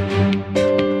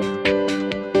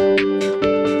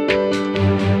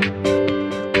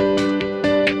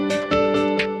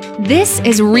This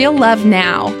is Real Love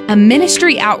Now, a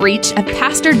ministry outreach of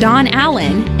Pastor Don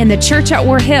Allen in the church at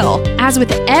War Hill. As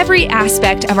with every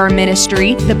aspect of our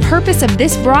ministry, the purpose of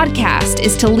this broadcast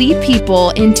is to lead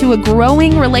people into a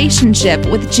growing relationship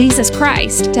with Jesus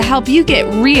Christ to help you get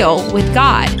real with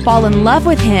God, fall in love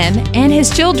with Him and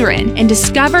His children, and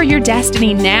discover your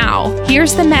destiny now.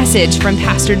 Here's the message from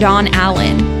Pastor Don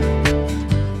Allen.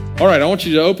 All right, I want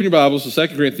you to open your Bibles to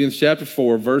 2 Corinthians chapter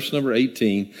 4, verse number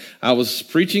 18. I was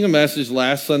preaching a message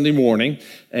last Sunday morning,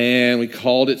 and we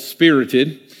called it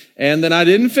Spirited, and then I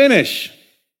didn't finish.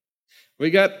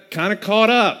 We got kind of caught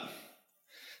up.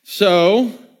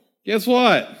 So, guess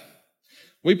what?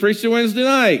 We preached it Wednesday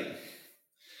night,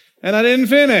 and I didn't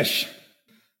finish.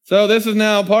 So this is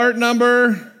now part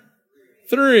number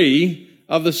 3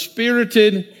 of the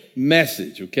Spirited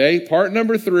message, okay? Part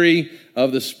number 3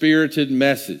 of the Spirited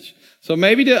message. So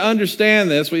maybe to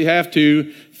understand this, we have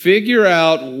to figure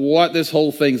out what this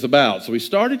whole thing's about. So we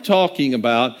started talking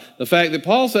about the fact that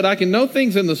Paul said, I can know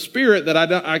things in the spirit that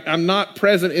I'm not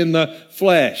present in the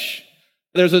flesh.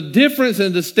 There's a difference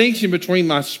and distinction between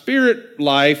my spirit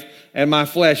life and my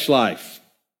flesh life.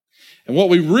 And what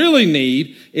we really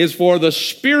need is for the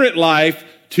spirit life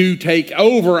to take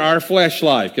over our flesh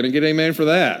life. Can I get an amen for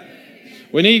that?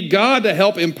 We need God to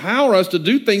help empower us to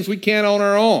do things we can't on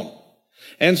our own.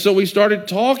 And so we started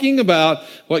talking about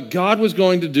what God was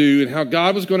going to do and how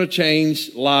God was going to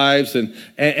change lives. And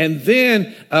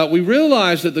then we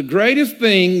realized that the greatest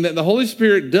thing that the Holy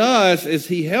Spirit does is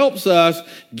He helps us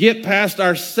get past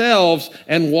ourselves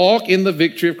and walk in the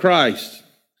victory of Christ.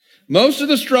 Most of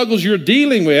the struggles you're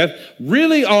dealing with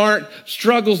really aren't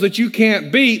struggles that you can't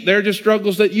beat. They're just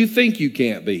struggles that you think you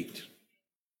can't beat.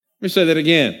 Let me say that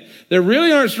again. There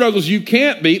really aren't struggles you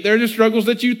can't beat. They're just struggles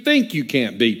that you think you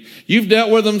can't beat. You've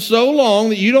dealt with them so long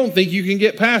that you don't think you can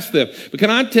get past them. But can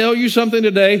I tell you something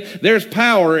today? There's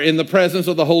power in the presence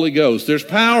of the Holy Ghost. There's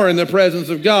power in the presence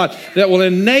of God that will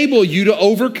enable you to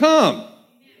overcome.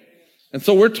 And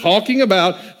so we're talking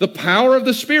about the power of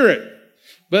the Spirit.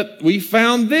 But we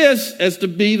found this as to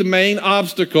be the main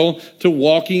obstacle to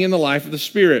walking in the life of the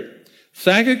Spirit.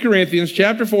 2 Corinthians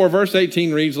chapter 4, verse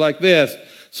 18 reads like this.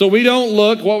 So we don't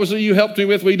look, what was it you helped me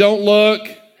with? We don't look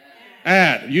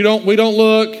at. We don't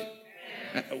look.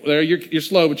 There, you're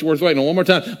slow, but you're worth waiting on. One more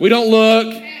time. We don't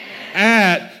look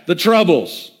at the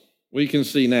troubles we can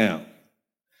see now.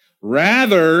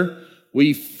 Rather,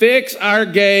 we fix our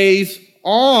gaze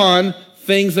on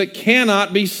things that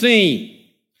cannot be seen.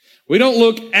 We don't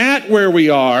look at where we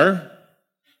are.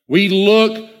 We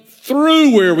look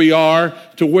through where we are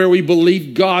to where we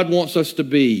believe God wants us to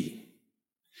be.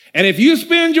 And if you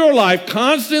spend your life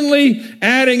constantly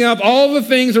adding up all the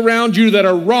things around you that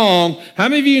are wrong, how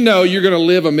many of you know you're going to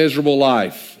live a miserable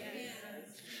life?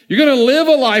 You're going to live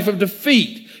a life of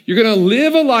defeat. You're going to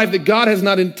live a life that God has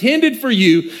not intended for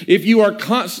you if you are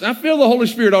I feel the Holy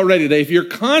Spirit already today. If you're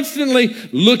constantly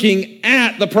looking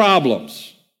at the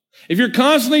problems, if you're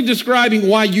constantly describing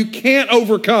why you can't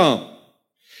overcome,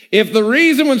 if the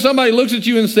reason when somebody looks at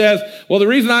you and says, well, the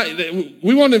reason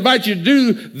we want to invite you to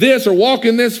do this or walk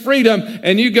in this freedom,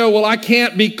 and you go, well, I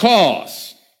can't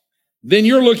because, then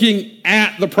you're looking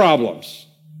at the problems.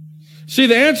 See,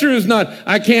 the answer is not,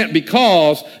 I can't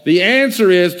because. The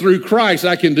answer is, through Christ,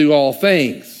 I can do all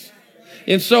things.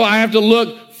 And so I have to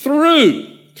look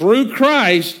through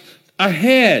Christ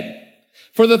ahead.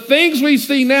 For the things we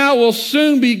see now will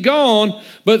soon be gone,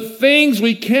 but things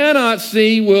we cannot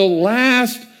see will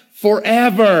last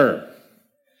forever.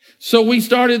 So we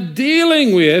started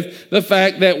dealing with the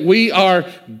fact that we are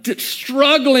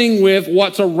struggling with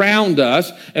what's around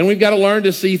us, and we've got to learn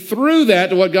to see through that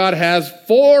to what God has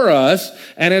for us.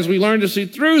 And as we learn to see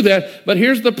through that, but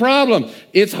here's the problem.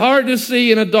 It's hard to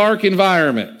see in a dark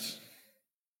environment.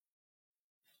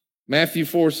 Matthew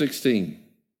 4:16.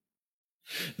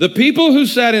 The people who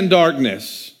sat in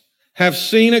darkness have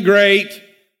seen a great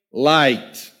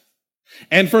light.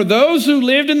 And for those who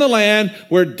lived in the land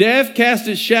where death cast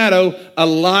its shadow, a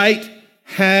light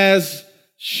has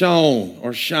shone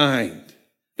or shined.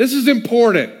 This is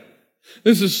important.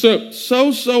 This is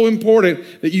so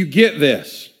important that you get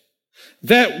this.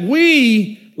 That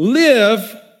we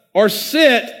live or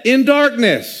sit in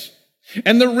darkness.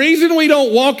 And the reason we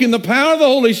don't walk in the power of the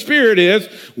Holy Spirit is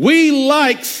we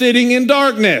like sitting in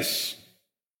darkness.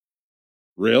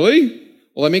 Really?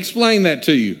 Well, let me explain that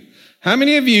to you. How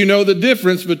many of you know the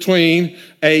difference between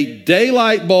a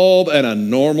daylight bulb and a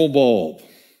normal bulb?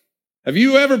 Have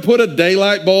you ever put a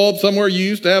daylight bulb somewhere you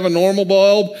used to have a normal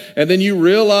bulb, and then you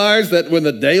realize that when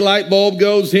the daylight bulb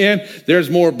goes in, there's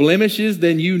more blemishes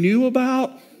than you knew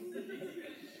about?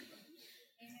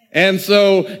 And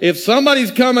so if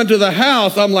somebody's coming to the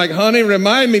house, I'm like, honey,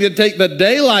 remind me to take the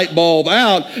daylight bulb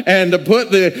out and to put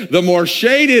the more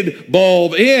shaded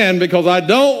bulb in, because I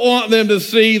don't want them to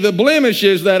see the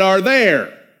blemishes that are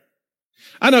there.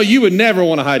 I know you would never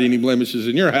want to hide any blemishes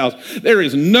in your house. There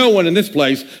is no one in this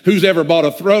place who's ever bought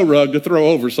a throw rug to throw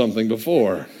over something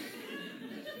before.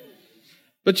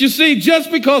 But you see,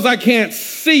 just because I can't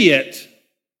see it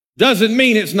doesn't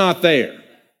mean it's not there.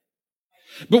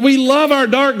 But we love our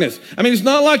darkness. I mean, it's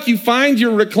not like you find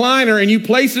your recliner and you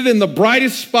place it in the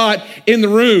brightest spot in the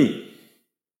room.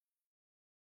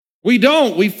 We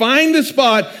don't. We find the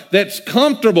spot that's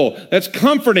comfortable, that's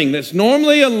comforting, that's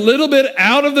normally a little bit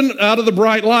out of the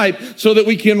bright light, so that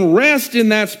we can rest in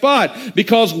that spot,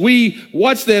 because we,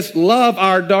 watch this, love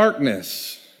our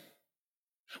darkness.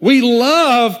 We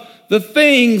love the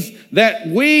things that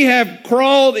we have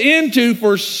crawled into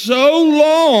for so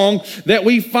long that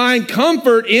we find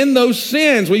comfort in those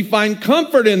sins. We find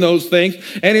comfort in those things.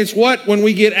 And it's what, when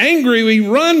we get angry, we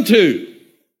run to.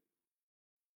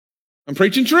 I'm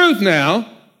preaching truth now.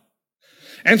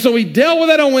 And so we dealt with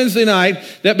that on Wednesday night,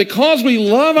 that because we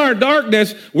love our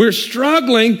darkness, we're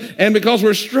struggling. And because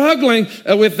we're struggling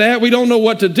with that, we don't know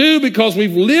what to do because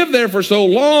we've lived there for so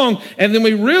long. And then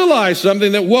we realize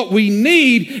something, that what we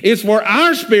need is for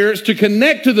our spirits to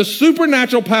connect to the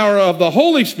supernatural power of the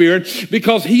Holy Spirit,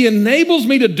 because He enables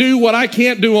me to do what I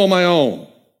can't do on my own.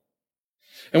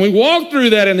 And we walked through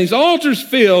that, and these altars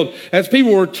filled as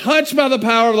people were touched by the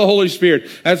power of the Holy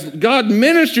Spirit, as God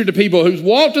ministered to people who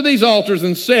walked to these altars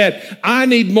and said, I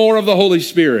need more of the Holy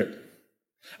Spirit.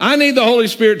 I need the Holy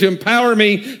Spirit to empower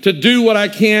me to do what I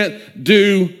can't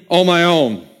do on my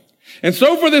own. And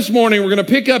so for this morning, we're going to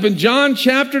pick up in John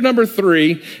chapter number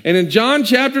 3. And in John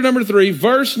chapter number 3,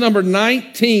 verse number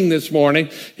 19 this morning,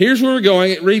 here's where we're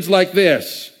going. It reads like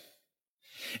this.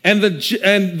 And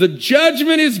the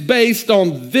judgment is based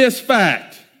on this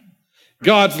fact.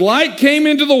 God's light came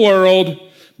into the world,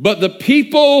 but the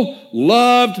people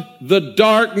loved the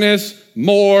darkness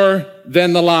more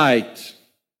than the light,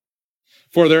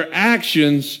 for their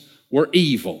actions were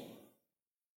evil.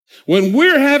 When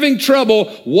we're having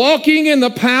trouble walking in the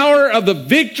power of the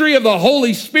victory of the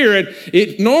Holy Spirit,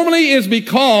 it normally is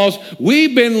because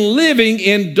we've been living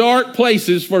in dark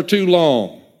places for too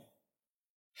long.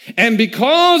 And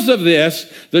because of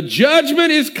this, the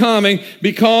judgment is coming,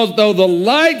 because though the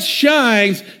light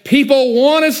shines, people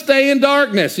want to stay in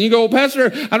darkness. And you go, well,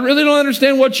 Pastor, I really don't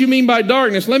understand what you mean by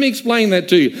darkness. Let me explain that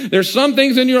to you. There's some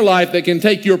things in your life that can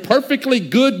take your perfectly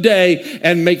good day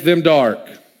and make them dark.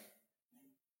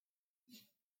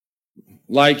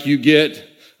 Like you get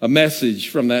a message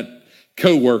from that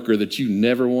coworker that you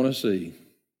never want to see.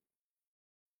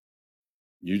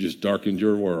 You just darkened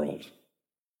your world.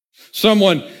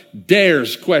 Someone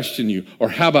dares question you. Or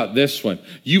how about this one?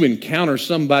 You encounter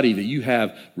somebody that you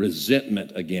have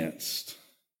resentment against.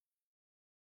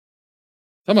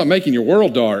 Talking about making your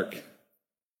world dark.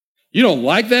 You don't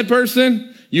like that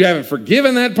person. You haven't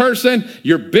forgiven that person.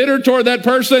 You're bitter toward that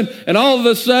person. And all of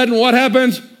a sudden, what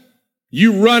happens?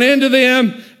 You run into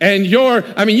them and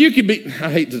you could be,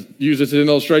 I hate to use this as an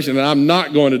illustration, and I'm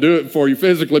not going to do it for you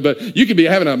physically, but you could be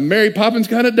having a Mary Poppins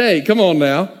kind of day. Come on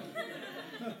now.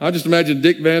 I just imagine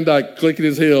Dick Van Dyke clicking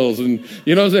his heels and,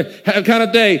 you know what I'm saying, have kind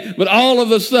of day. But all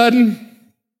of a sudden,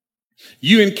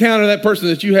 you encounter that person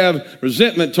that you have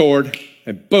resentment toward,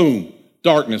 and boom,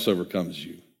 darkness overcomes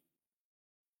you.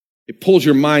 It pulls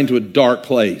your mind to a dark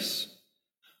place.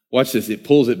 Watch this. It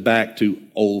pulls it back to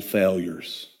old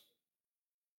failures.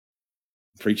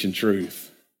 Preaching truth.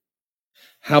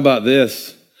 How about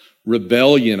this?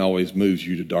 Rebellion always moves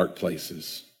you to dark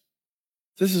places.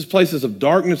 This is places of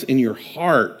darkness in your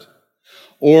heart,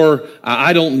 or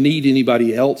I don't need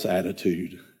anybody else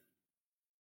attitude.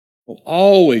 Will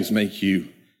always make you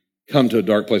come to a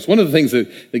dark place. One of the things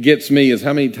that gets me is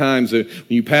how many times when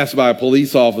you pass by a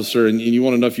police officer and you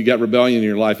want to know if you got rebellion in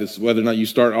your life, is whether or not you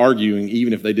start arguing,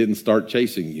 even if they didn't start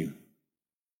chasing you.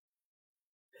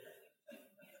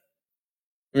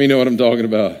 You know what I'm talking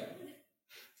about.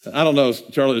 I don't know.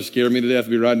 Charlie just scared me to death to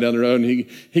be riding down the road, and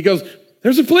he goes,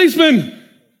 "There's a policeman."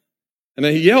 And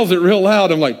then he yells it real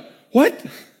loud. I'm like, "What?"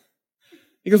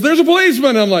 He goes, "There's a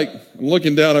policeman." I'm like, I'm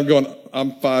looking down. I'm going,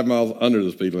 I'm 5 miles under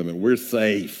the speed limit. We're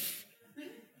safe.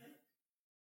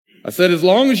 I said, as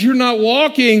long as you're not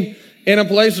walking in a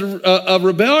place of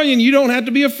rebellion, you don't have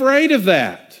to be afraid of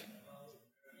that.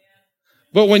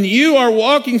 But when you are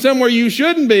walking somewhere you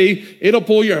shouldn't be, it'll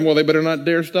pull you. Well, they better not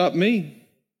dare stop me.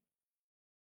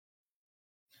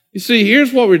 You see,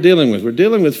 here's what we're dealing with. We're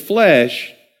dealing with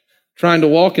flesh trying to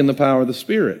walk in the power of the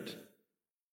Spirit.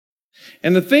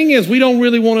 And the thing is, we don't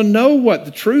really want to know what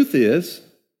the truth is.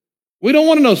 We don't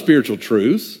want to know spiritual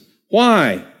truths.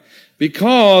 Why?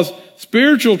 Because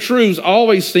spiritual truths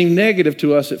always seem negative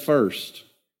to us at first.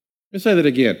 Let me say that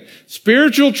again.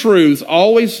 Spiritual truths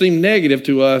always seem negative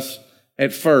to us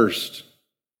at first.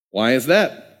 Why is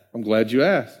that? I'm glad you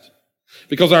asked.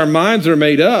 Because our minds are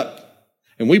made up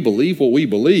and we believe what we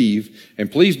believe,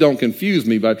 and please don't confuse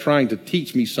me by trying to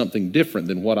teach me something different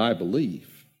than what I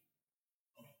believe.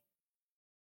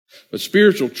 But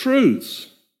spiritual truths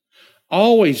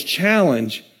always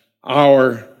challenge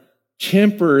our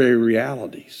temporary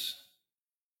realities.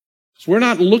 So we're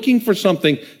not looking for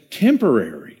something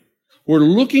temporary. We're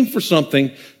looking for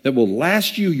something that will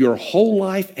last you your whole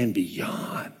life and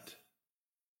beyond.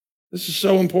 This is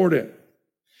so important.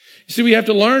 You see, we have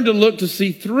to learn to look to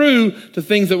see through to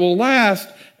things that will last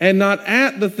and not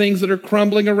at the things that are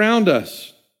crumbling around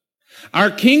us. Our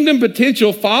kingdom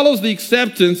potential follows the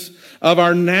acceptance of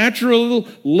our natural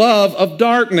love of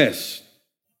darkness.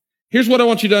 Here's what I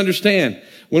want you to understand.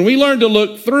 When we learn to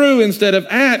look through instead of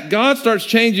at, God starts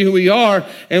changing who we are,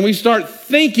 and we start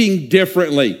thinking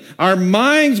differently. Our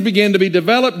minds begin to be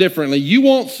developed differently. You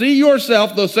won't see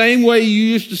yourself the same way you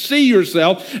used to see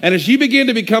yourself. And as you begin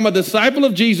to become a disciple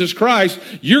of Jesus Christ,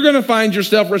 you're going to find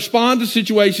yourself respond to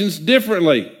situations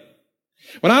differently.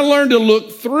 When I learned to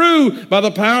look through by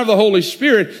the power of the Holy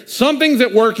Spirit, something's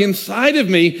at work inside of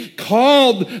me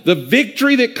called the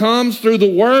victory that comes through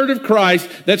the Word of Christ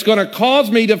that's going to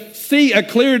cause me to see a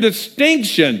clear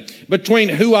distinction between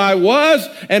who I was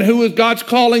and who God's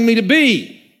calling me to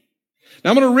be.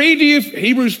 Now I'm going to read to you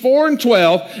Hebrews 4 and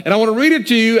 12, and I want to read it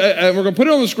to you, we're going to put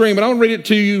it on the screen, but I want to read it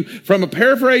to you from a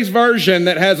paraphrase version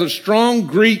that has a strong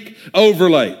Greek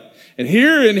overlay. And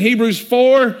here in Hebrews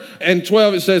 4 and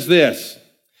 12 it says this: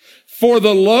 for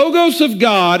the Logos of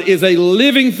God is a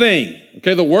living thing.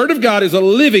 Okay, the Word of God is a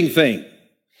living thing.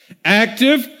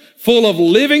 Active, full of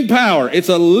living power. It's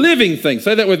a living thing.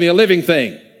 Say that with me, a living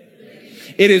thing.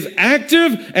 It is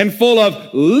active and full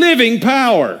of living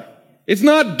power. It's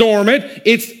not dormant.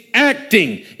 It's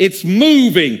acting. It's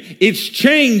moving. It's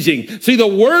changing. See, the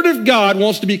Word of God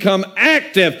wants to become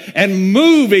active and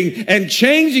moving and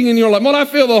changing in your life. Well, I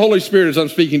feel the Holy Spirit as I'm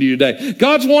speaking to you today.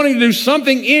 God's wanting to do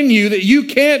something in you that you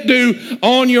can't do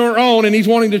on your own, and He's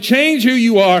wanting to change who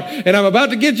you are, and I'm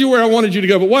about to get you where I wanted you to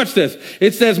go, but watch this.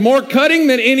 It says, more cutting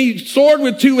than any sword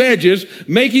with two edges,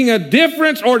 making a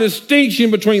difference or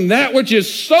distinction between that which is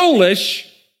soulish,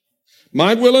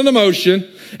 mind, will, and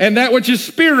emotion, and that which is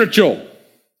spiritual,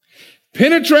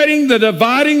 penetrating the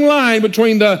dividing line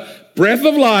between the breath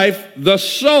of life, the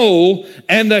soul,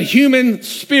 and the human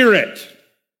spirit.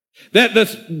 That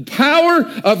the power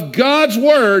of God's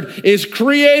Word is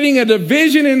creating a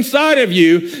division inside of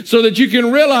you so that you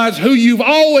can realize who you've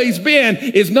always been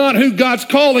is not who God's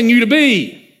calling you to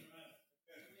be.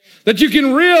 That you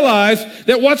can realize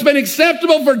that what's been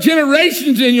acceptable for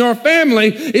generations in your family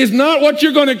is not what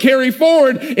you're going to carry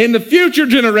forward in the future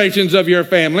generations of your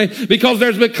family, because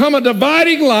there's become a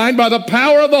dividing line by the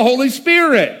power of the Holy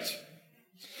Spirit.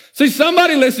 See,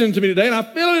 somebody listening to me today, and I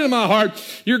feel it in my heart,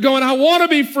 you're going, I want to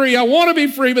be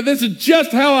free, but this is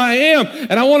just how I am.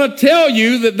 And I want to tell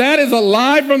you that that is a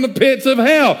lie from the pits of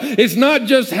hell. It's not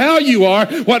just how you are.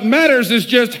 What matters is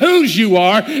just whose you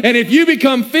are. And if you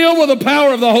become filled with the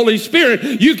power of the Holy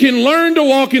Spirit, you can learn to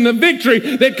walk in the victory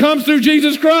that comes through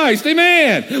Jesus Christ.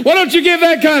 Amen. Why don't you give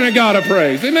that kind of God a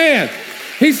praise? Amen.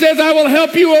 He says, I will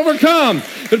help you overcome.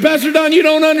 But Pastor Don, you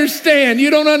don't understand.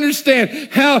 You don't understand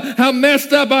how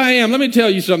messed up I am. Let me tell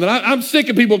you something. I'm sick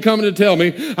of people coming to tell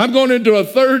me I'm going into a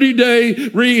 30-day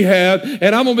rehab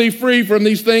and I'm going to be free from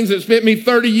these things that spent me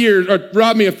 30 years or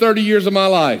robbed me of 30 years of my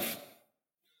life.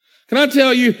 Can I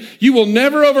tell you, you will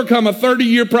never overcome a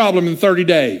 30-year problem in 30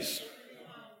 days.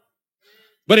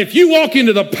 But if you walk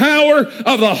into the power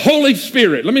of the Holy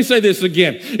Spirit, let me say this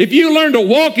again. If you learn to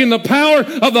walk in the power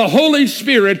of the Holy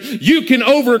Spirit, you can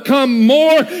overcome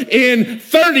more in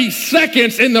 30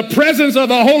 seconds in the presence of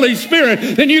the Holy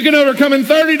Spirit than you can overcome in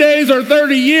 30 days or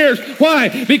 30 years.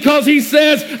 Why? Because He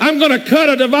says, I'm going to cut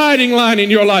a dividing line in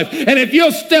your life. And if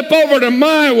you'll step over to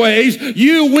my ways,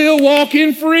 you will walk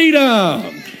in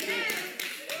freedom.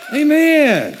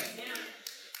 Amen.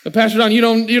 But Pastor Don, you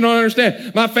don't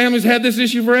understand. My family's had this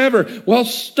issue forever. Well,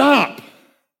 stop.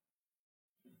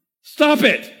 Stop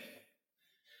it.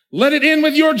 Let it end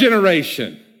with your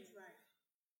generation.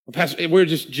 Well, Pastor, we're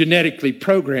just genetically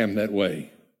programmed that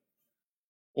way.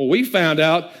 Well, we found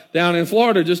out down in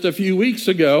Florida just a few weeks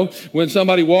ago when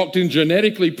somebody walked in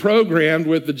genetically programmed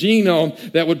with the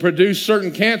genome that would produce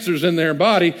certain cancers in their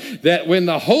body, that when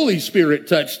the Holy Spirit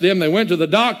touched them, they went to the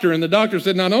doctor, and the doctor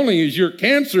said, not only is your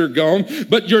cancer gone,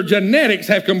 but your genetics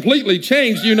have completely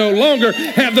changed. You no longer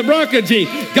have the BRCA gene.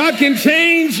 God can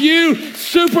change you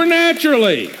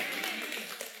supernaturally.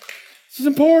 This is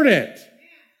important.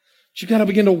 But you got to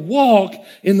begin to walk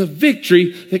in the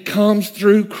victory that comes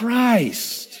through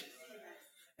Christ.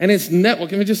 And it's never,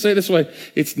 let me just say it this way,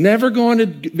 it's never going to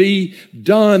be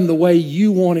done the way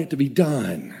you want it to be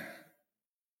done.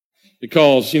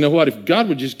 Because, you know what, if God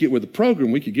would just get with the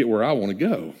program, we could get where I want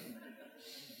to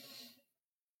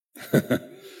go.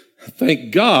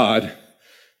 Thank God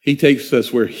he takes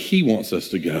us where he wants us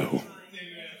to go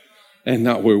and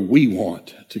not where we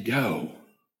want to go.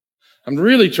 I'm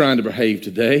really trying to behave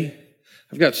today.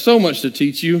 I've got so much to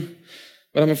teach you,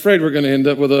 but I'm afraid we're going to end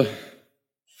up with a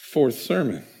fourth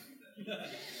sermon.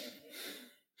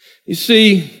 You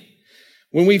see,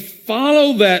 when we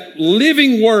follow that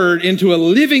living word into a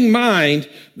living mind,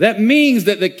 that means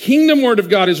that the kingdom word of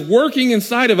God is working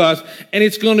inside of us, and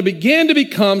it's going to begin to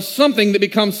become something that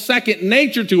becomes second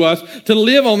nature to us to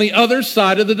live on the other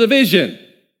side of the division.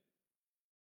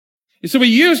 You see, we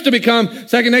used to become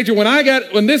second nature.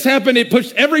 When this happened, it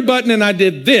pushed every button and I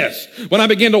did this. When I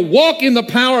began to walk in the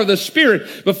power of the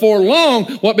Spirit, before long,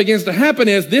 what begins to happen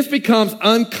is this becomes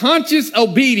unconscious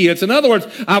obedience. In other words,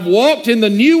 I've walked in the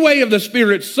new way of the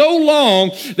Spirit so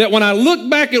long that when I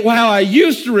look back at how I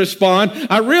used to respond,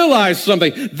 I realize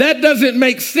something. That doesn't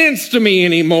make sense to me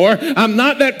anymore. I'm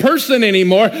not that person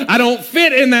anymore. I don't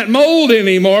fit in that mold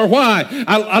anymore. Why?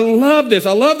 I love this.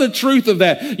 I love the truth of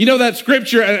that. You know that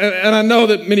scripture, and I know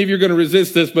that many of you are going to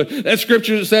resist this, but that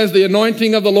scripture that says the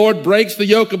anointing of the Lord breaks the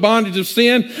yoke of bondage of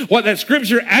sin, what that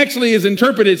scripture actually is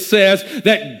interpreted says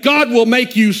that God will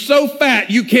make you so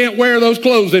fat you can't wear those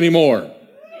clothes anymore.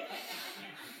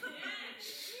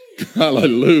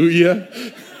 Hallelujah.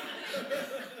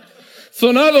 So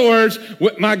in other words,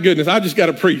 my goodness, I just got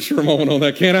to preach for a moment on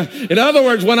that, can't I? In other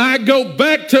words, when I go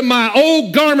back to my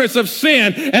old garments of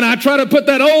sin and I try to put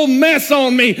that old mess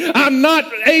on me, I'm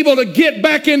not able to get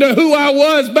back into who I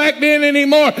was back then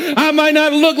anymore. I might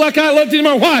not look like I looked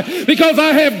anymore. Why? Because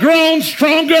I have grown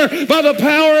stronger by the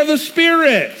power of the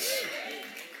Spirit.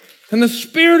 And the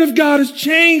Spirit of God has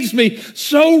changed me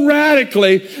so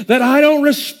radically that I don't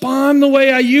respond the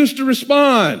way I used to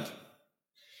respond.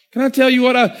 Can I tell you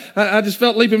what I just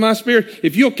felt leap in my spirit?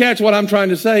 If you'll catch what I'm trying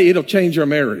to say, it'll change your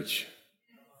marriage.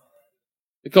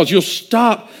 Because you'll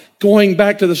stop going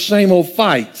back to the same old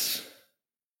fights.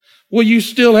 Will you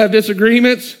still have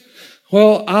disagreements?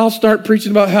 Well, I'll start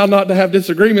preaching about how not to have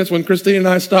disagreements when Christine and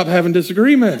I stop having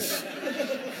disagreements.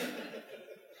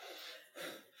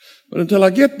 But until I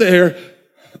get there,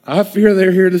 I fear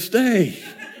they're here to stay.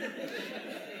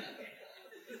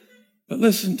 But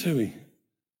listen to me.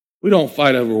 We don't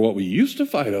fight over what we used to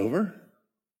fight over.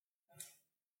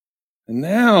 And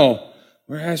now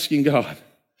we're asking God.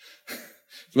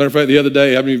 As a matter of fact, the other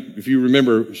day, if you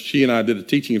remember, she and I did a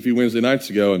teaching a few Wednesday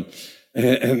nights ago, and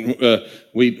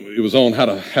it was on how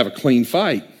to have a clean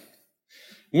fight.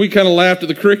 We kind of laughed at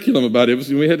the curriculum about it.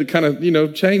 We had to kind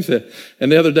of, change that.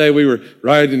 And the other day we were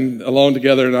riding along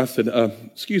together, and I said,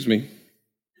 excuse me.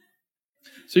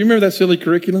 So you remember that silly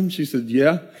curriculum? She said,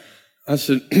 yeah. I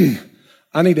said,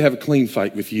 I need to have a clean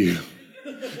fight with you.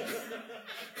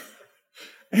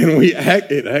 And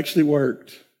it actually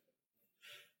worked.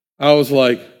 I was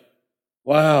like,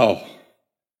 wow,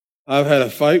 I've had a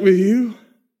fight with you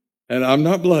and I'm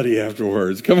not bloody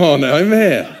afterwards. Come on now,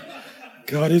 amen.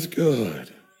 God is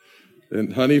good.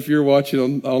 And honey, if you're watching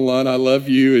online, I love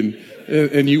you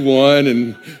and you won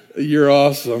and you're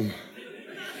awesome.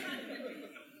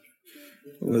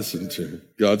 Listen to me.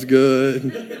 God's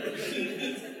good.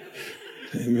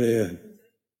 Amen.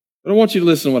 But I want you to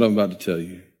listen to what I'm about to tell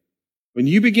you. When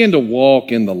you begin to walk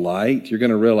in the light, you're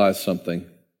going to realize something.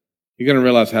 You're going to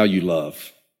realize how you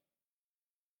love.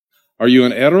 Are you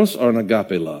an eros or an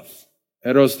agape love?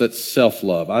 Eros, that's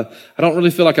self-love. I don't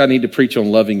really feel like I need to preach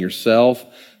on loving yourself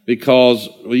because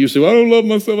you say, well, I don't love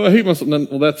myself, I hate myself.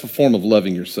 Well, that's a form of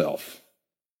loving yourself.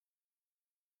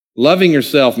 Loving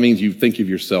yourself means you think of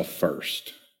yourself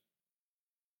first.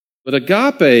 But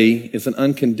agape is an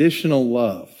unconditional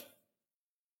love.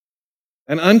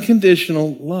 An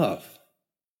unconditional love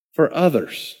for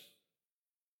others.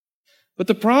 But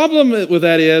the problem with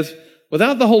that is,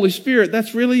 without the Holy Spirit,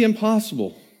 that's really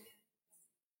impossible.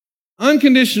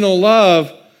 Unconditional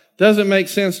love doesn't make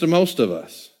sense to most of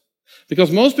us.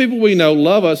 Because most people we know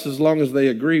love us as long as they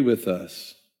agree with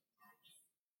us.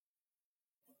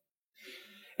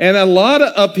 And a lot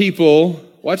of people,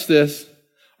 watch this,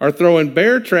 are throwing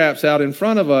bear traps out in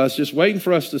front of us, just waiting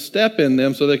for us to step in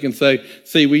them so they can say,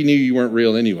 see, we knew you weren't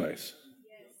real anyways.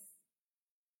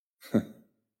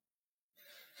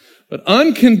 But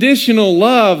unconditional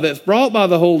love that's brought by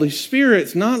the Holy Spirit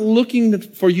is not looking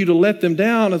for you to let them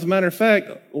down. As a matter of fact,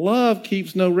 love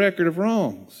keeps no record of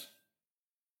wrongs.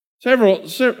 Several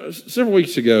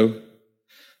weeks ago,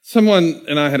 someone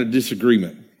and I had a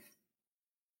disagreement.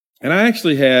 And I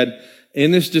actually had,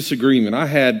 in this disagreement, I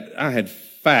had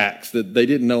facts that they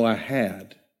didn't know I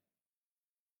had.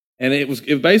 And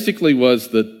it basically was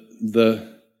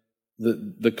the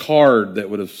card that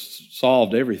would have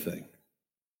solved everything.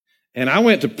 And I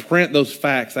went to print those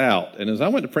facts out. And as I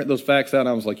went to print those facts out,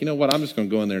 I was like, you know what? I'm just going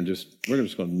to go in there and we're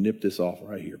just going to nip this off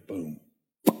right here. Boom.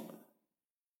 It's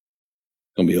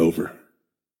going to be over.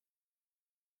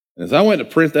 And as I went to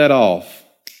print that off,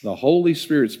 the Holy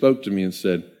Spirit spoke to me and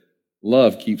said,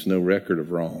 love keeps no record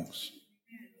of wrongs.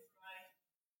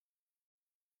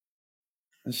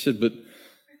 I said, but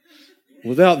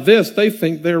without this, they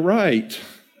think they're right.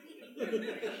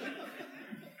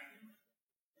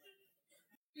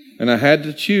 And I had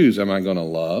to choose, am I going to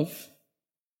love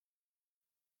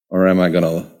or am I going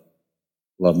to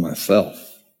love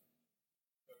myself?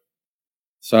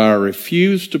 So I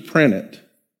refused to print it.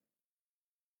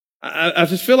 I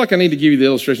just feel like I need to give you the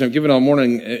illustration. I've given all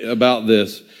morning about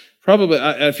this. Probably,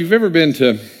 if you've ever been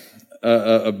to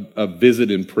a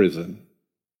visit in prison,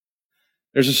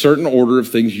 there's a certain order of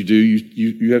things you do.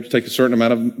 You have to take a certain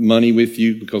amount of money with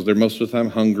you because they're most of the time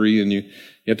hungry, and you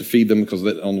have to feed them because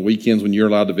on the weekends when you're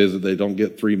allowed to visit, they don't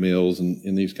get 3 meals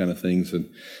and these kind of things. And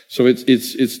so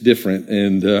it's different.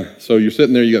 And so you're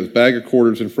sitting there, you got this bag of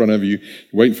quarters in front of you,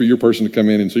 you're waiting for your person to come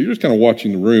in, and so you're just kind of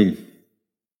watching the room.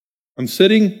 I'm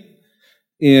sitting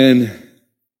in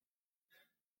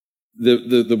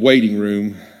the waiting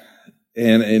room,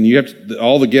 and you have to,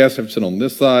 all the guests have to sit on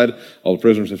this side, all the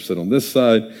prisoners have to sit on this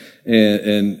side,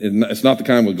 and it's not the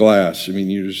kind with glass. I mean,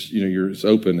 you're just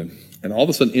open, and all of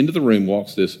a sudden into the room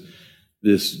walks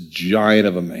this giant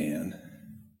of a man,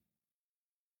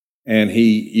 and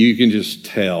you can just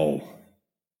tell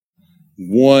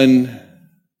one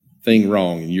thing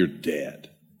wrong and you're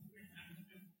dead.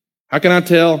 How can I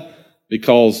tell?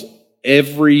 Because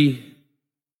every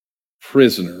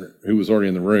prisoner who was already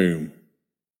in the room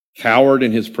cowered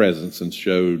in his presence and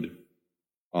showed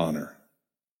honor.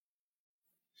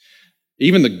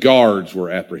 Even the guards were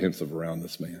apprehensive around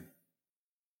this man.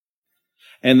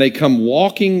 And they come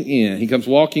walking in. He comes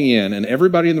walking in, and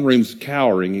everybody in the room's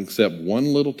cowering except one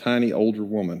little tiny older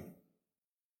woman.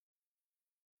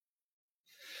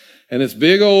 And this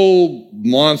big old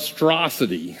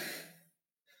monstrosity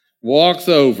walks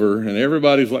over, and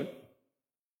everybody's like,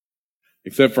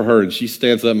 except for her, and she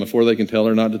stands up, and before they can tell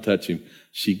her not to touch him,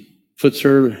 she puts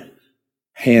her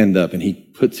hand up, and he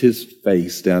puts his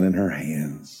face down in her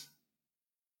hands.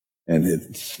 And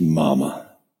it's Mama.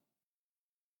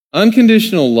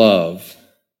 Unconditional love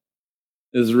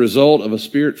is a result of a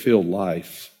Spirit-filled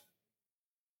life.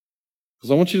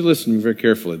 Because I want you to listen to me very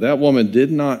carefully. That woman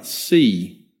did not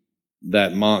see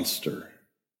that monster.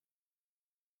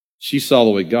 She saw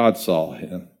the way God saw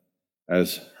him,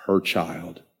 as her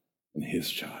child and his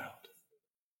child.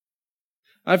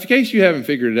 In case you haven't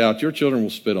figured it out, your children will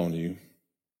spit on you.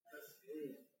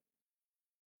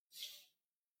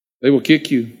 They will kick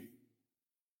you.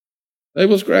 They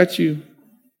will scratch you.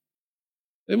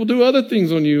 They will do other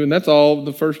things on you, and that's all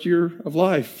the first year of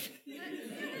life.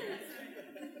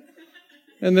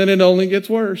 And then it only gets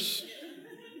worse.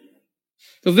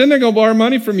 Because then they're going to borrow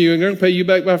money from you, and they're going to pay you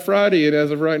back by Friday, and as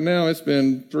of right now, it's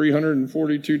been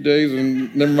 342 days,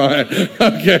 and never mind.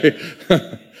 Okay.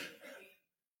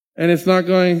 And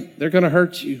they're going to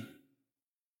hurt you.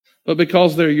 But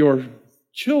because they're your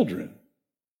children,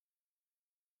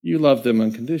 you love them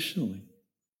unconditionally.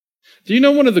 Do you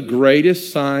know one of the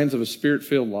greatest signs of a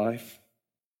Spirit-filled life?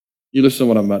 You listen to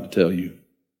what I'm about to tell you.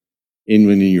 When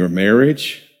in your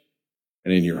marriage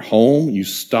and in your home, you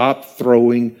stop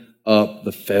throwing up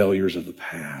the failures of the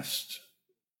past.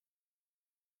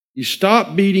 You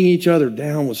stop beating each other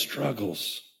down with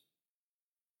struggles.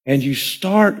 And you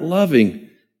start loving.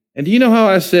 And do you know how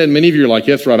I said, many of you are like,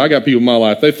 yes, right, I got people in my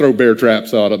life, they throw bear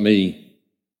traps out at me.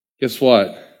 Guess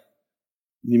what?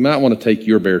 You might want to take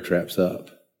your bear traps up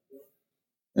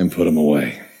and put them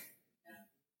away.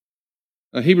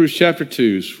 Now, Hebrews chapter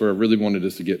 2 is where I really wanted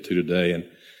us to get to today. And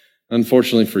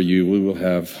unfortunately for you, we will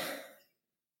have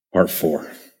part 4.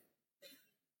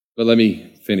 But let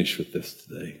me finish with this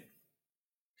today.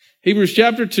 Hebrews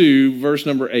chapter 2, verse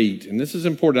number 8. And this is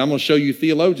important. I'm going to show you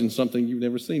theologians something you've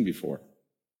never seen before.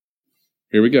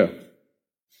 Here we go.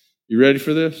 You ready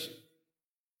for this?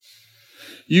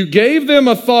 You gave them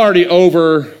authority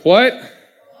over what?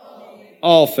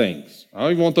 All things. I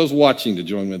don't even want those watching to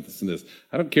join with us in this.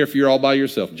 I don't care if you're all by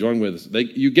yourself. Join with us.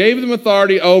 You gave them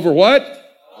authority over what?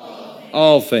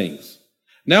 All things.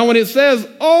 Now, when it says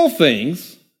all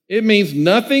things, it means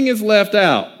nothing is left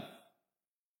out.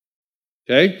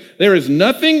 Okay? There is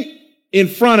nothing in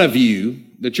front of you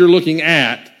that you're looking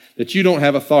at that you don't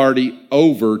have authority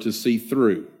over to see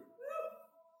through.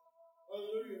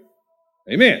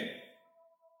 Amen.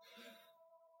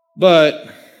 But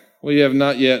we have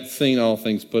not yet seen all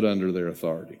things put under their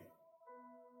authority.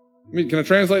 Can I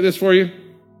translate this for you?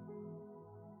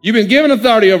 You've been given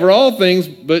authority over all things,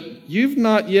 but you've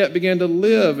not yet begun to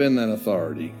live in that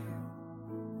authority.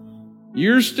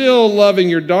 You're still loving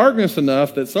your darkness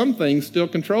enough that some things still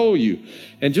control you.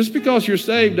 And just because you're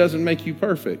saved doesn't make you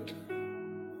perfect.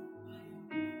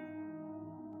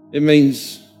 It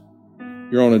means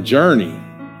you're on a journey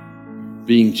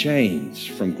being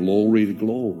changed from glory to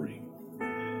glory.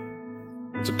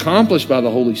 It's accomplished by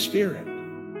the Holy Spirit.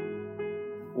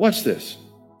 Watch this.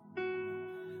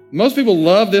 Most people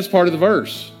love this part of the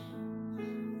verse.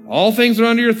 All things are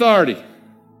under your authority.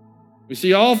 We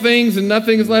see all things and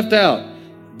nothing is left out.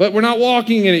 But we're not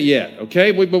walking in it yet,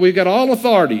 okay? But we've got all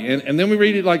authority. And then we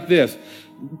read it like this.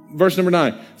 Verse number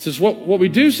 9. It says, what we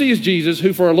do see is Jesus,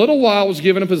 who for a little while was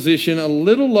given a position a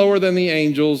little lower than the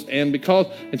angels, and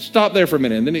stop there for a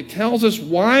minute. And then it tells us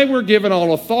why we're given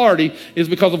all authority is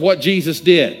because of what Jesus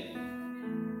did.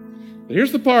 But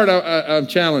here's the part I'm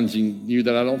challenging you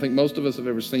that I don't think most of us have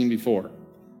ever seen before.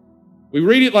 We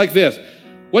read it like this.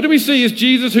 What do we see is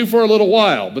Jesus who for a little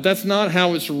while, but that's not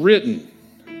how it's written.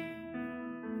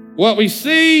 What we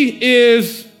see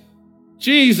is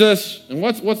Jesus, and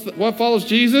what follows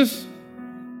Jesus?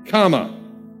 Comma.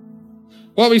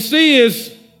 What we see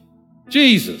is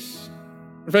Jesus.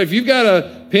 In fact, if you've got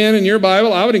a pen in your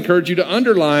Bible, I would encourage you to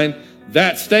underline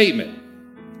that statement.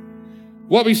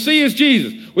 What we see is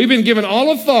Jesus. We've been given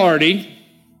all authority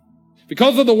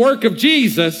because of the work of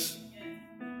Jesus.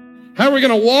 How are we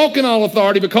going to walk in all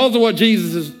authority because of what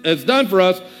Jesus has done for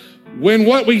us when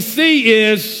what we see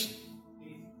is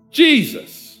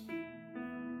Jesus?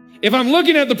 If I'm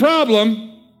looking at the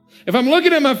problem, if I'm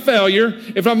looking at my failure,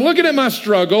 if I'm looking at my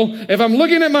struggle, if I'm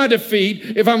looking at my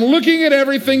defeat, if I'm looking at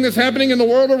everything that's happening in the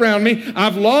world around me,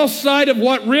 I've lost sight of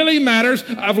what really matters.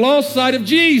 I've lost sight of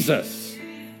Jesus.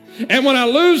 And when I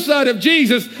lose sight of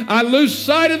Jesus, I lose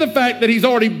sight of the fact that he's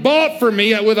already bought for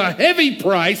me with a heavy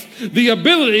price the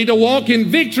ability to walk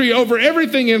in victory over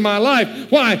everything in my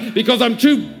life. Why? Because I'm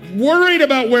too worried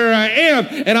about where I am,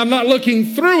 and I'm not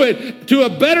looking through it to a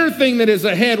better thing that is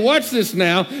ahead. Watch this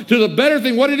now. To the better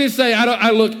thing. What did it say? I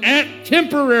look at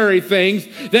temporary things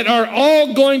that are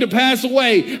all going to pass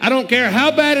away. I don't care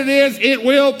how bad it is. It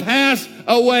will pass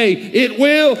away. It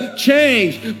will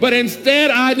change. But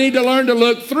instead, I need to learn to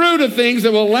look through to things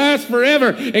that will last forever.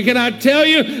 And can I tell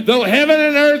you, though heaven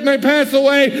and earth may pass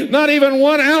away, not even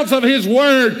 1 ounce of his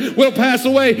word will pass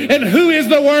away. And who is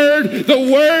the Word?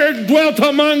 The Word dwelt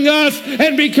among us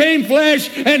and became flesh,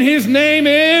 and his name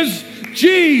is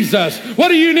Jesus. What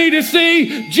do you need to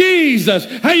see? Jesus.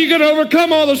 How are you going to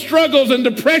overcome all the struggles and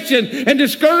depression and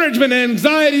discouragement and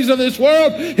anxieties of this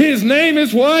world? His name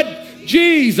is what?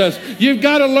 Jesus. You've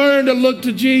got to learn to look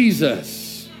to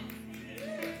Jesus.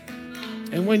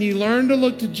 And when you learn to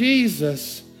look to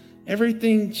Jesus,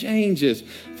 everything changes.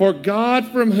 For God,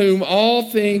 from whom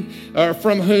all things, or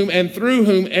from whom and through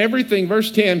whom everything,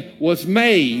 verse 10, was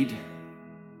made,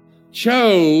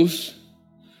 chose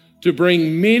to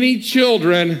bring many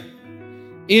children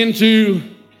into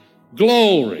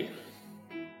glory.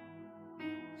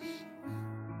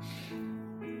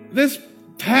 This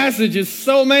passage is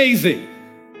so amazing.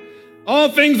 All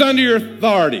things under your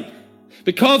authority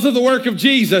because of the work of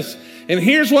Jesus. And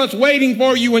here's what's waiting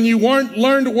for you when you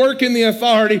learn to work in the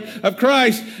authority of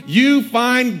Christ. You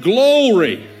find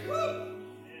glory.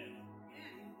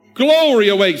 Glory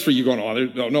awaits for you. Going,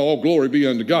 oh, glory be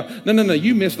unto God. No.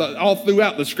 You missed all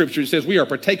throughout the scripture. It says we are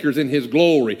partakers in his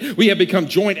glory. We have become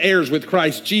joint heirs with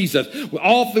Christ Jesus.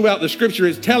 All throughout the scripture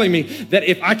is telling me that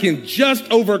if I can just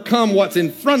overcome what's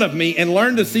in front of me and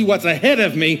learn to see what's ahead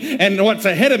of me, and what's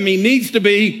ahead of me needs to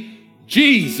be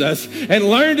Jesus and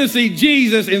learn to see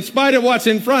Jesus in spite of what's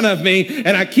in front of me,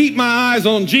 and I keep my eyes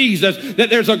on Jesus, that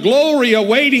there's a glory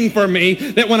awaiting for me,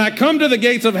 that when I come to the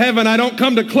gates of heaven, I don't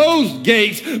come to closed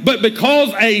gates, but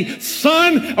because a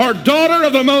son or daughter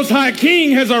of the Most High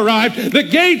King has arrived, the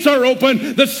gates are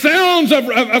open, the sounds of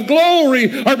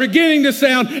glory are beginning to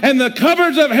sound, and the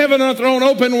cupboards of heaven are thrown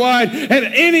open wide, and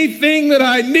anything that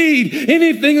I need,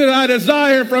 anything that I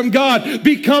desire from God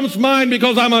becomes mine,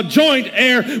 because I'm a joint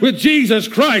heir with Jesus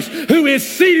Christ, who is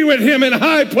seated with him in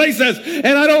high places,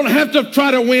 and I don't have to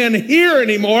try to win here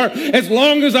anymore as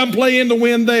long as I'm playing to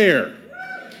win there.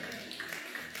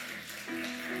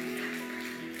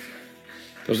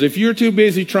 Because if you're too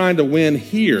busy trying to win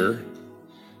here,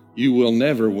 you will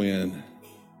never win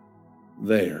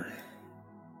there.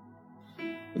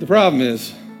 But the problem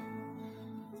is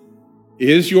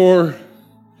your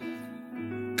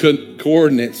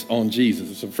coordinates on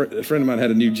Jesus? A friend of mine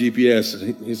had a new GPS,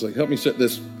 and he's like, help me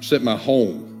set my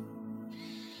home.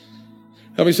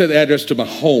 Help me set the address to my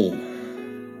home.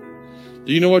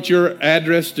 Do you know what your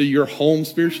address to your home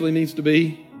spiritually needs to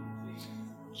be?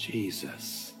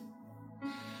 Jesus.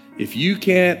 If you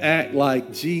can't act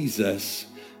like Jesus,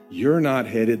 you're not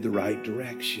headed the right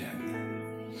direction.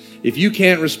 If you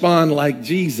can't respond like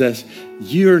Jesus,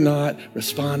 you're not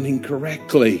responding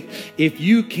correctly. If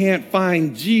you can't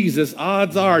find Jesus,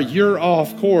 odds are you're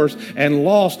off course and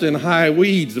lost in high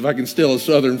weeds, if I can steal a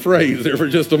southern phrase there for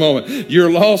just a moment.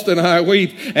 You're lost in high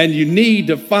weeds, and you need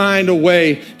to find a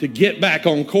way to get back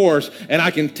on course. And I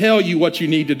can tell you what you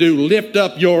need to do. Lift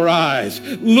up your eyes.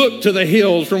 Look to the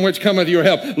hills from which cometh your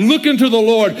help. Look into the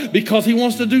Lord, because he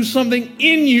wants to do something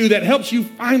in you that helps you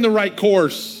find the right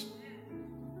course.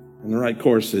 And the right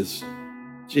course is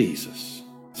Jesus.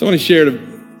 Somebody shared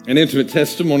an intimate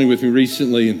testimony with me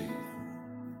recently. And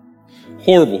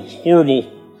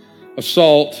horrible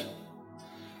assault,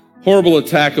 horrible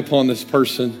attack upon this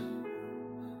person.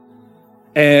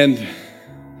 And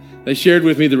they shared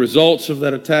with me the results of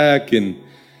that attack, and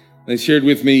they shared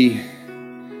with me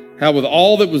how with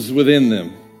all that was within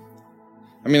them,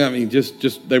 I mean,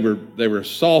 just they were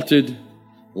assaulted,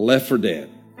 left for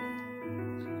dead.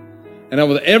 And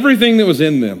with everything that was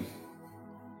in them,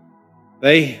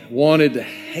 they wanted to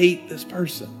hate this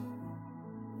person.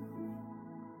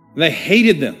 And they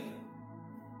hated them.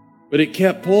 But it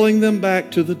kept pulling them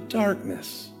back to the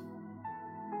darkness.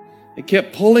 It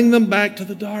kept pulling them back to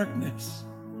the darkness.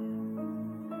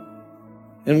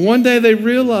 And one day they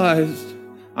realized,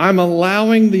 I'm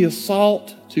allowing the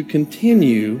assault to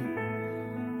continue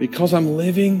because I'm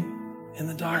living in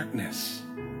the darkness.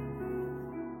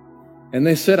 And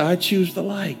they said, I choose the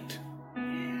light.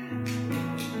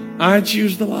 I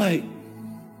choose the light.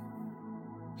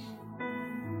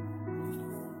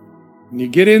 When you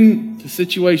get into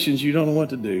situations you don't know what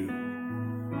to do,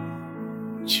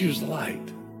 choose the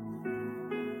light.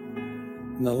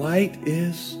 And the light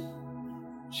is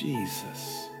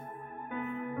Jesus.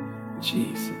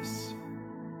 Jesus.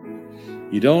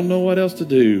 You don't know what else to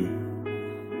do,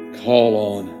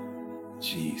 call on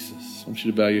Jesus. I want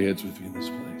you to bow your heads with me in this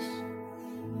place.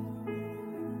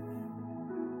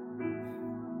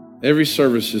 Every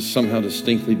service is somehow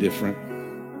distinctly different.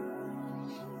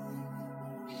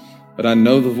 But I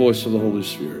know the voice of the Holy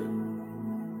Spirit.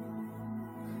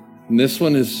 And this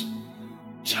one is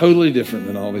totally different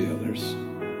than all the others.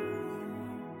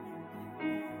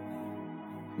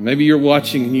 Maybe you're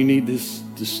watching and you need this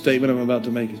statement I'm about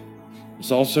to make.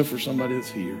 It's also for somebody that's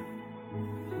here.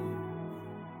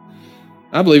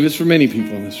 I believe it's for many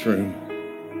people in this room.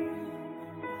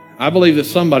 I believe that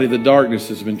somebody, the darkness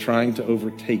has been trying to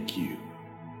overtake you.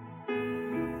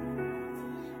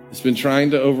 It's been trying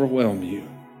to overwhelm you.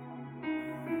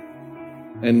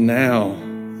 And now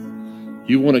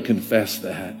you want to confess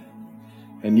that,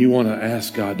 and you want to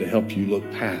ask God to help you look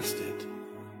past it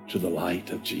to the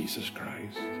light of Jesus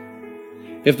Christ.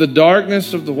 If the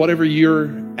darkness of whatever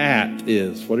you're at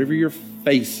is, whatever you're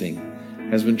facing,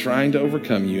 has been trying to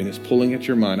overcome you and is pulling at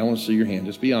your mind, I want to see your hand.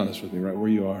 Just be honest with me right where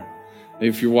you are.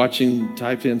 If you're watching,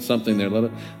 type in something there.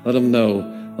 Let them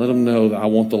know. Let them know that I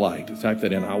want the light. Type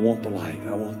that in. I want the light.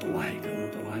 I want the light. I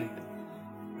want the light.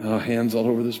 Oh, hands all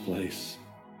over this place.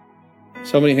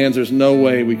 So many hands. There's no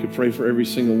way we could pray for every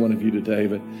single one of you today.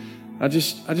 But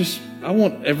I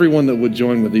want everyone that would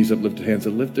join with these uplifted hands to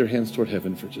lift their hands toward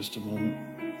heaven for just a moment.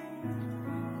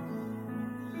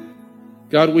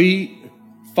 God, we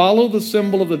follow the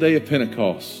symbol of the day of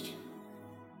Pentecost.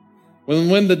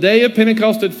 When the day of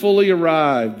Pentecost had fully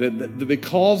arrived, that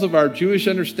because of our Jewish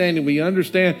understanding, we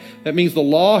understand that means the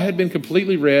law had been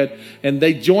completely read, and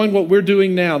they joined what we're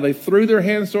doing now. They threw their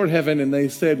hands toward heaven and they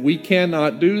said, we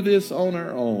cannot do this on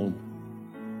our own.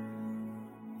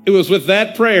 It was with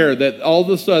that prayer that all of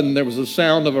a sudden there was a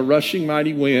sound of a rushing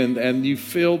mighty wind, and you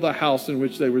filled the house in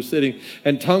which they were sitting,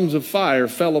 and tongues of fire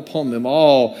fell upon them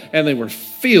all, and they were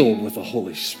filled with the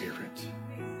Holy Spirit.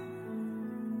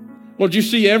 Lord, you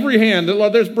see every hand.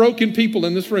 Lord, there's broken people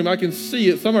in this room. I can see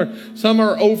it. Some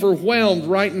are overwhelmed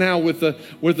right now with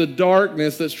the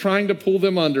darkness that's trying to pull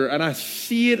them under, and I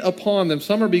see it upon them.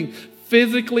 Some are being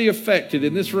physically affected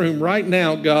in this room right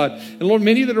now, God. And Lord,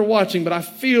 many that are watching, but I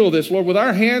feel this, Lord, with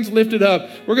our hands lifted up,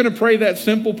 we're going to pray that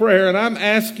simple prayer. And I'm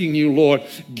asking you, Lord,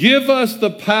 give us the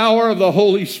power of the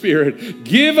Holy Spirit.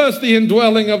 Give us the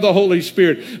indwelling of the Holy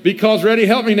Spirit. Because, ready,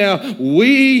 help me now,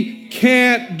 we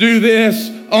can't do this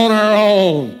on our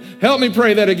own. Help me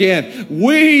pray that again.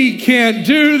 We can't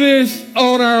do this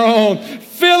on our own.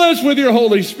 Fill us with your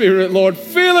Holy Spirit, Lord.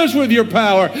 Fill us with your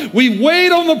power. We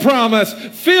wait on the promise.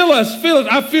 Fill us.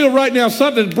 I feel right now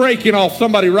something breaking off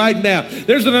somebody right now.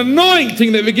 There's an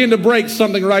anointing that begin to break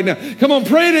something right now. Come on,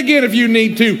 pray it again if you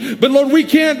need to. But Lord, we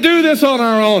can't do this on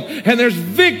our own. And there's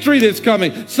victory that's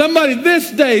coming. Somebody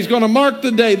this day is going to mark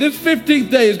the day. This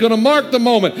 15th day is going to mark the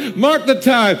moment. Mark the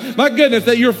time. My goodness,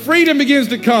 that your freedom begins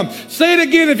to come. Say it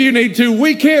again if you need to.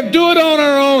 We can't do it on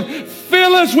our own.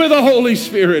 Fill us with the Holy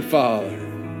Spirit, Father.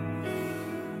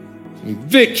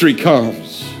 Victory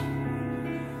comes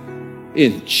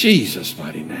in Jesus'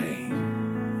 mighty name.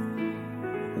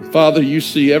 And Father, you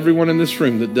see everyone in this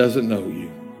room that doesn't know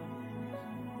you.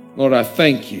 Lord, I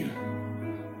thank you.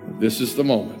 This is the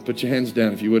moment. Put your hands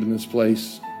down if you would in this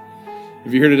place.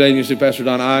 If you're here today and you say, Pastor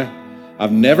Don,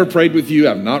 I've never prayed with you.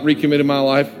 I've not recommitted my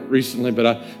life recently,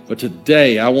 but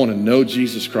today I want to know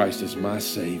Jesus Christ as my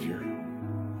Savior.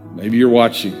 Maybe you're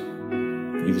watching.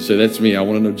 You can say, that's me. I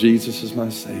want to know Jesus as my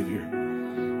Savior.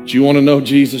 Do you want to know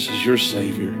Jesus as your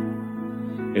Savior?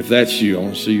 If that's you, I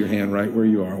want to see your hand right where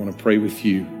you are. I want to pray with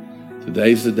you.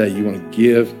 Today's the day you want to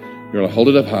give. You're going to hold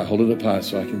it up high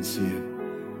so I can see it.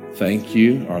 Thank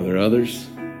you. Are there others?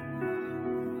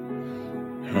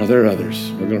 Are there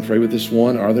others? We're going to pray with this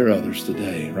one. Are there others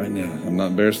today, right now? I'm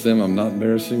not embarrassing them. I'm not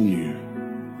embarrassing you.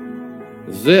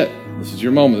 This is it. This is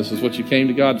your moment. This is what you came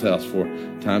to God's house for.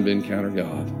 Time to encounter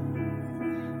God.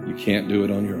 You can't do it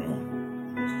on your own.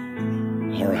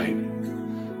 All right.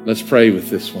 Let's pray with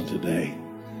this one today.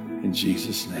 In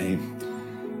Jesus' name.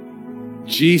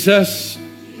 Jesus,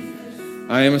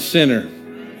 I am a sinner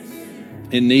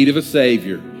in need of a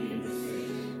Savior.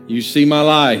 You see my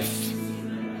life,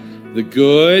 the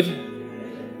good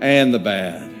and the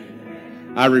bad.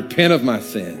 I repent of my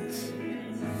sins.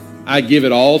 I give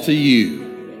it all to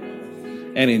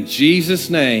you. And in Jesus'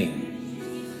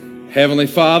 name, Heavenly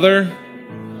Father,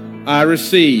 I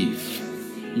receive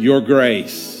your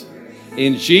grace.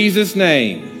 In Jesus'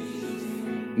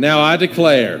 name, now I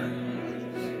declare,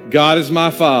 God is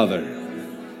my Father,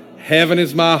 heaven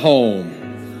is my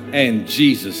home, and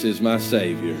Jesus is my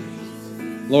Savior.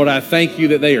 Lord, I thank you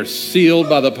that they are sealed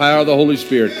by the power of the Holy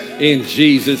Spirit. In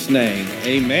Jesus' name,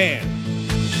 amen.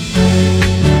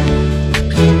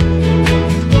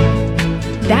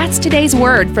 That's today's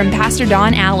word from Pastor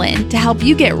Don Allen to help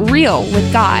you get real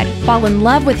with God, fall in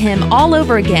love with Him all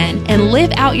over again, and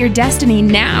live out your destiny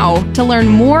now. To learn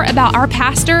more about our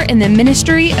pastor and the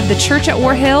ministry of the Church at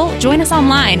War Hill, join us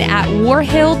online at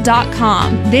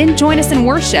warhill.com. Then join us in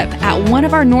worship at one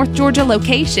of our North Georgia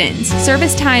locations.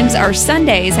 Service times are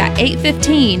Sundays at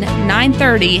 8:15,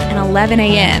 9:30, and 11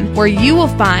 a.m., where you will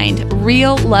find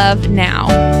real love now.